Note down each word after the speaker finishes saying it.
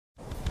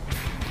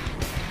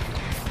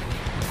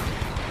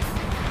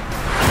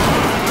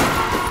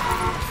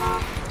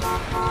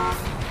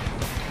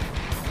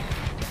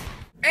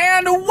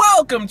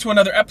welcome to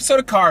another episode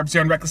of Carbs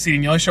here on Reckless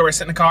Eating, the only show where I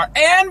sit in the car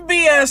and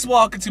BS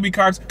welcome to be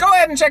Carbs. Go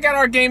ahead and check out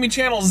our gaming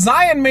channel,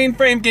 Zion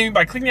Mainframe Gaming,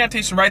 by clicking the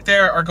annotation right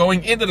there or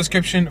going in the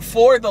description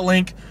for the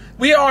link.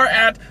 We are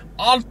at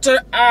Auntie,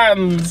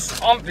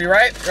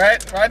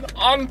 right?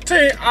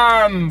 Auntie.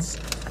 And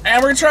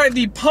we're gonna try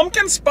the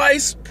pumpkin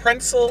spice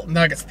pretzel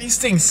nuggets. These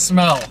things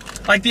smell.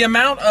 Like, the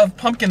amount of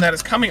pumpkin that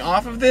is coming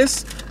off of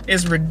this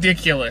is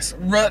ridiculous.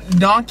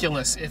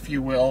 Redonkulous, if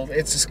you will.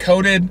 It's just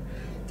coated.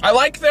 I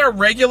like their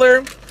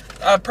regular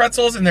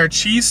pretzels and their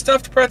cheese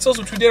stuffed pretzels,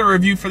 which we did a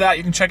review for that.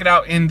 You can check it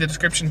out in the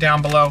description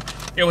down below.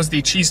 It was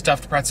the cheese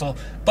stuffed pretzel.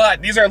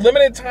 But these are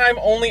limited time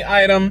only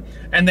item,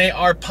 and they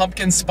are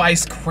pumpkin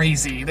spice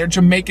crazy. They're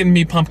Jamaican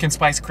me pumpkin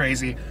spice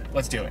crazy.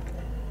 Let's do it.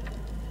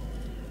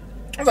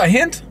 There's a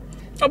hint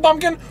of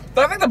pumpkin,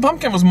 but I think the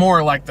pumpkin was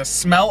more like the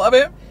smell of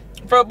it.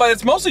 But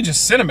it's mostly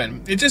just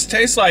cinnamon. It just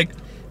tastes like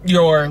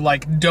your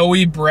like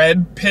doughy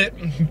bread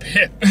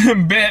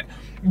bit,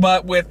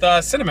 but with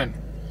cinnamon.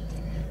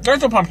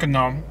 There's no pumpkin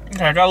though.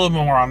 Okay, I got a little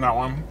bit more on that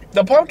one.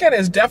 The pumpkin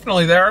is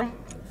definitely there,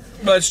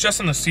 but it's just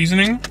in the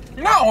seasoning.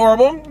 Not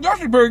horrible, it's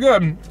actually pretty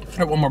good.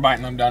 Get one more bite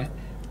and I'm done.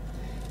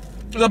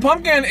 The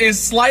pumpkin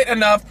is slight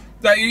enough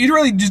that you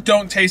really just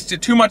don't taste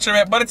it too much of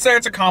it, but it's there,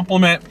 it's a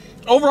compliment.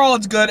 Overall,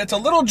 it's good. It's a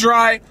little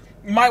dry.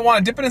 You might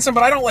want to dip it in some,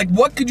 but I don't like,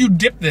 what could you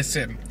dip this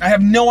in? I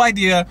have no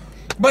idea.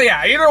 But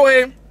yeah, either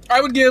way, I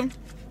would give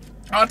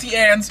Auntie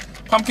Anne's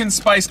pumpkin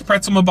spiced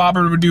pretzel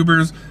mabobber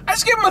redoobers, I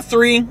just give them a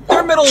 3.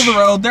 They're middle of the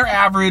road, they're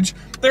average.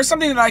 They're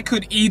something that I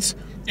could eat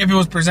if it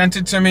was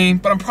presented to me,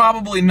 but I'm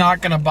probably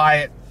not gonna buy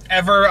it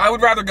ever. I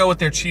would rather go with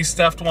their cheese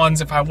stuffed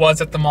ones if I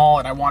was at the mall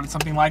and I wanted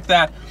something like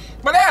that.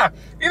 But yeah,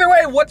 either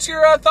way, what's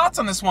your thoughts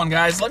on this one,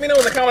 guys? Let me know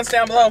in the comments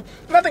down below.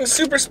 Nothing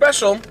super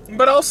special,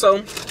 but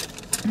also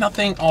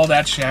nothing all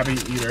that shabby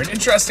either. An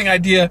interesting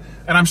idea,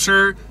 and I'm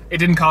sure it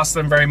didn't cost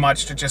them very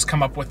much to just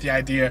come up with the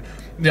idea.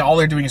 All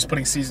they're doing is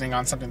putting seasoning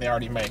on something they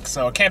already make,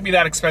 so it can't be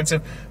that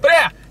expensive. But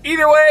yeah,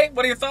 either way,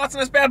 what are your thoughts on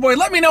this bad boy?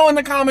 Let me know in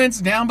the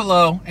comments down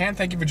below, and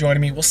thank you for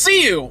joining me. We'll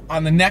see you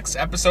on the next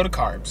episode of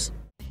Carbs.